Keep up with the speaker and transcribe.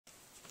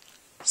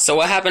So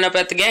what happened up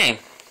at the game?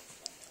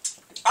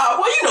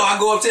 Well, you know I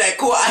go up to that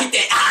court, I hit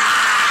that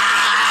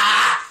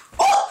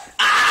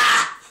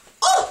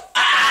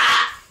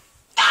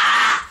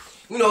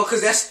you know,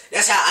 cause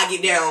that's how I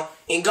get down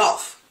in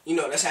golf. You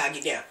know, that's how I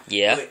get down.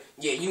 Yeah. But,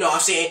 yeah, you know what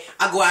I'm saying?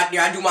 I go out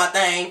there, I do my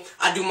thing,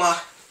 I do my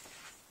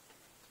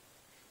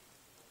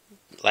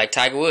Like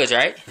Tiger Woods,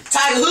 right?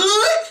 Tiger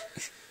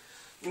Hood.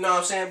 You know what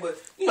I'm saying? But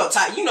you know,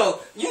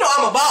 you know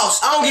I'm a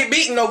boss. I don't get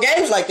beat in no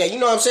games like that. You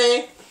know what I'm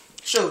saying?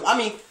 Sure. I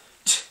mean,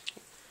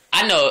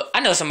 I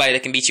know somebody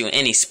that can beat you in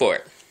any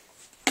sport.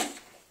 Who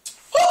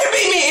can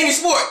beat me in any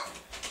sport?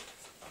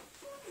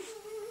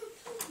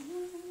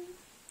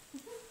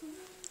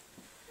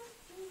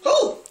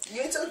 Who?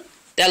 You ain't telling?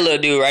 That little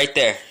dude right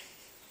there.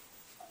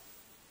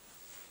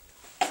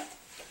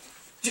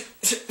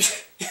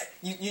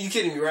 You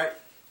kidding me, right?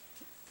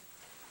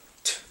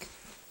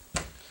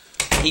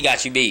 He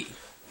got you beat.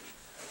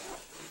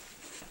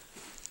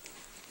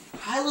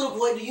 Hi, little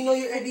boy. Do you know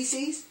your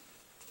ABCs?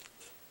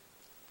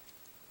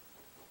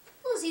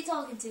 Who's he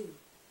talking to?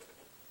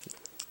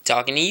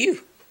 Talking to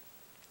you.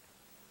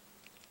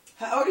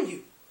 How old are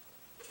you?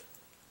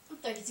 I'm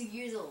 32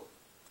 years old.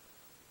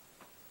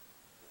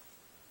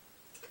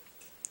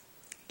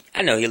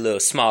 I know he's a little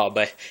small,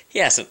 but he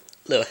has some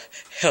little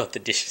health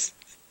issues.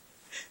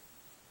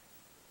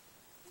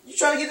 You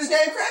trying to get this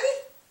game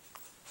cracking?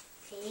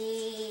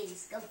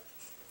 Let's go.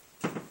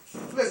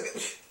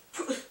 Let's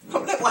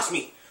go. Watch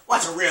me.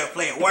 Watch a real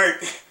player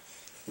work.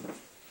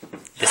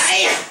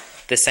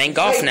 This ain't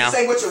golf now.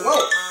 Say what you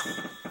want.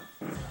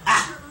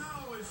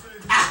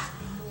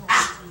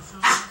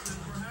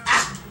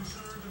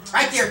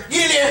 Right there.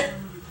 Get in there.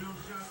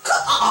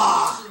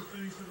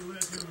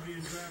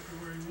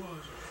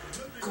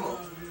 Come on.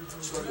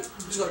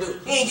 What you gonna do?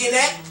 He ain't getting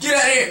that. Get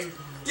out of here.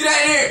 Get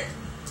out of here.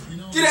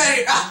 Get out of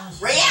here.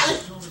 Ray Allen.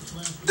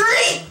 3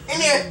 in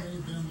there.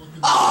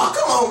 Oh,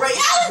 come on, Ray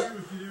Allen.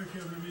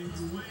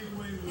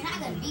 You're not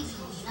gonna beat me.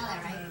 You know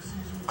that, right?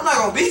 I'm not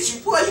gonna beat you.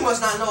 Boy, you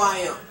must not know I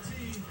am.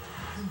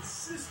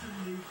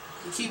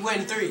 You keep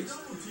winning 3s.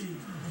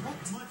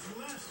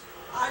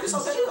 Alright, it's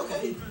okay,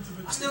 okay.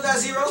 I still got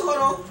 0. Hold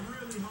on.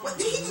 What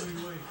did he do?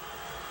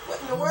 What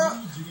in the world?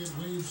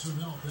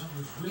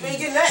 You ain't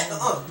getting that?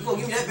 You gonna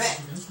give me that back.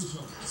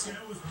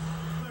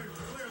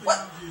 What?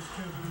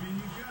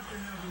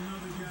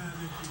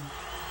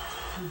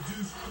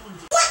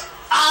 What?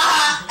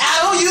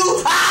 Out on you!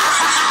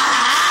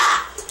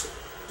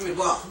 Give me the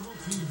ball.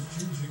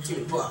 Give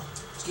me the ball.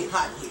 It's getting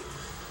hot in here.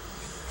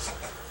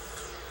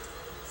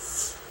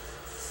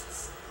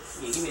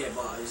 Yeah, give me that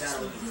ball. It's out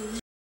on you.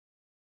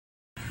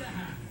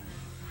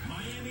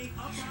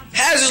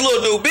 How's this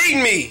little dude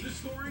beating me?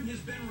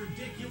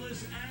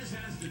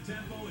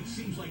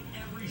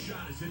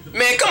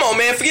 Man, come on,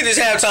 man. Forget this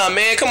halftime,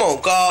 man. Come on,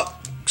 God.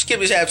 Skip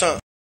this halftime.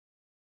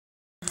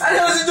 How the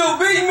hell is this dude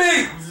beating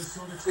me?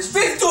 It's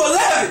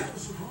 50-11.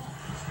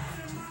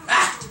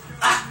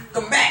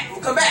 Come back.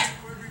 Come back.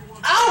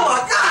 Oh, my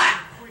God.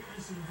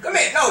 Come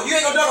here. No, you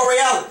ain't gonna dunk on Ray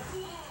Allen.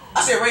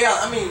 I said Ray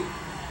Allen. I mean,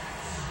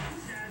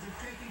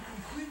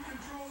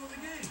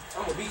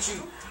 I'm gonna beat you.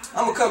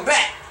 I'm gonna come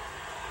back.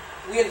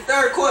 We in the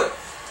 3rd quarter.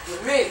 In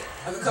a minute,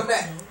 I'm gonna come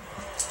back.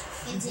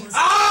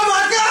 Oh,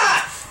 my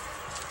God.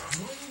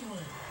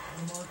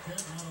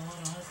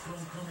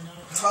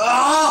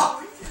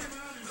 Oh!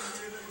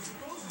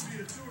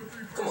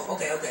 Come on,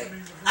 okay.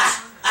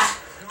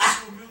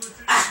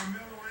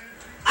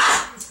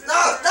 No,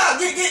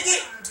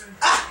 get.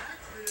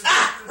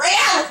 Ray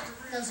Allen!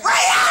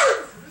 Ray Allen!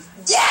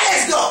 Yeah,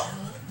 let's go!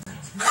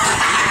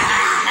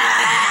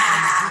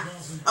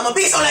 I'm a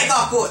beast on that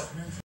golf court.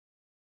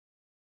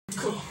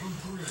 Come on.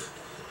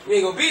 You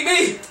ain't gonna beat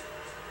me.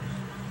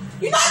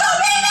 You're not gonna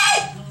beat me!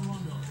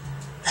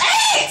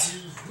 8!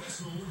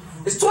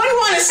 It's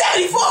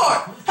 21-74.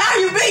 How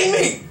you beating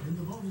me?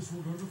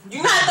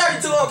 You're not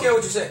 32. I don't care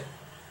what you say.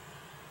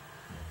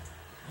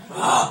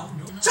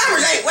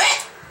 Chalmers ain't wet.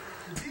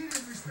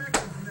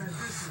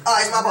 Oh,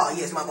 it's my ball.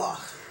 Yeah, it's my ball.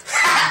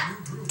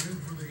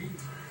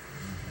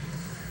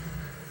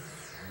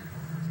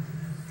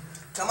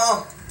 Come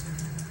on.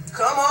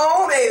 Come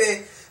on,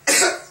 baby.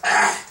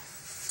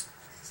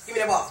 Give me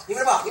that ball. Give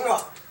me the ball. Give me the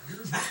ball.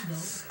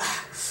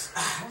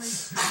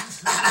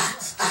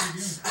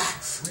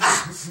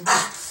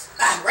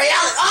 Ray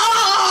Allen.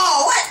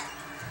 Oh, what?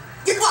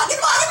 Get the ball. Get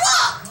the ball.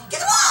 Get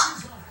the ball.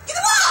 Get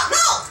the ball. Get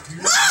the ball.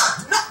 No.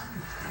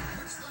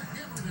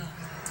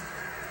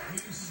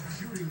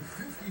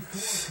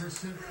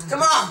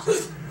 Come on.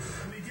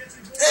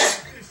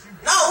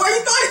 No, where are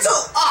you throwing it to?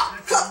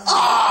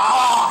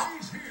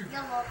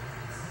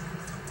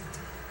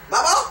 My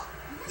ball?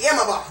 Yeah,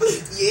 my ball.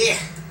 Yeah.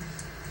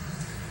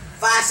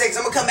 5 seconds.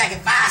 I'm going to come back in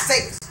 5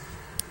 seconds.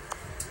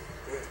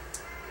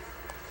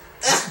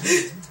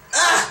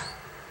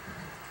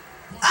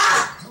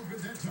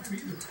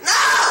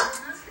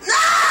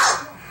 No!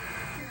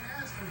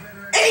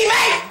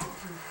 Anyway,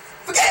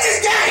 forget this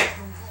game.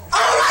 I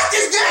don't like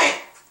this game.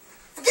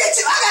 Forget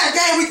you. I got a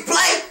game we can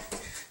play.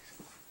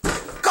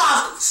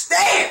 God,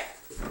 stay here.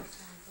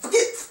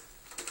 Forget.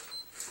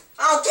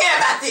 I don't care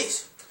about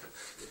this.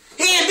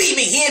 He didn't beat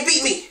me. He didn't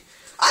beat me.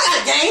 I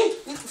got a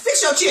game.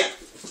 Fix your chip.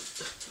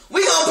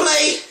 We gonna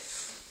play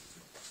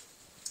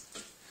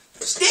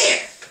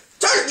stare.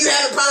 Turn. You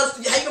having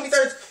problems? How you gonna be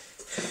third?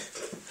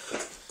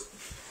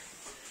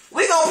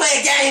 We gonna play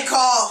a game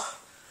called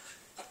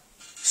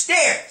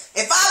stare.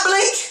 If I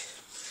blink,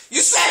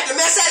 you slap the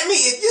mess out of me.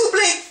 If you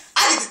blink,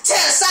 I get to tear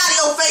the side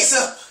of your face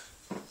up.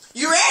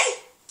 You ready?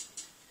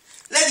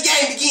 Let the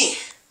game begin.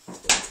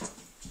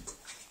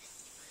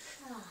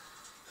 Oh,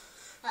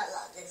 I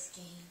love this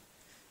game.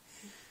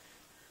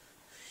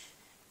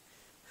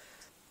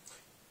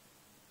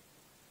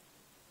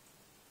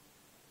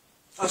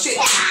 Oh shit.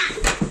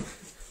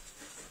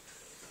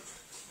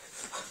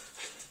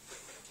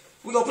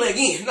 We gonna play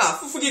again. Nah,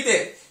 forget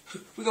that.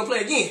 We gonna play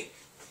again.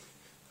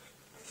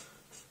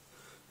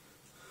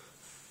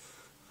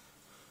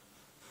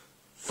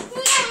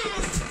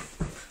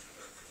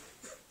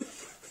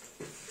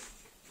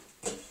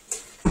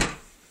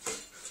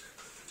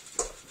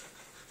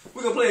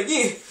 We gonna play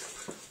again.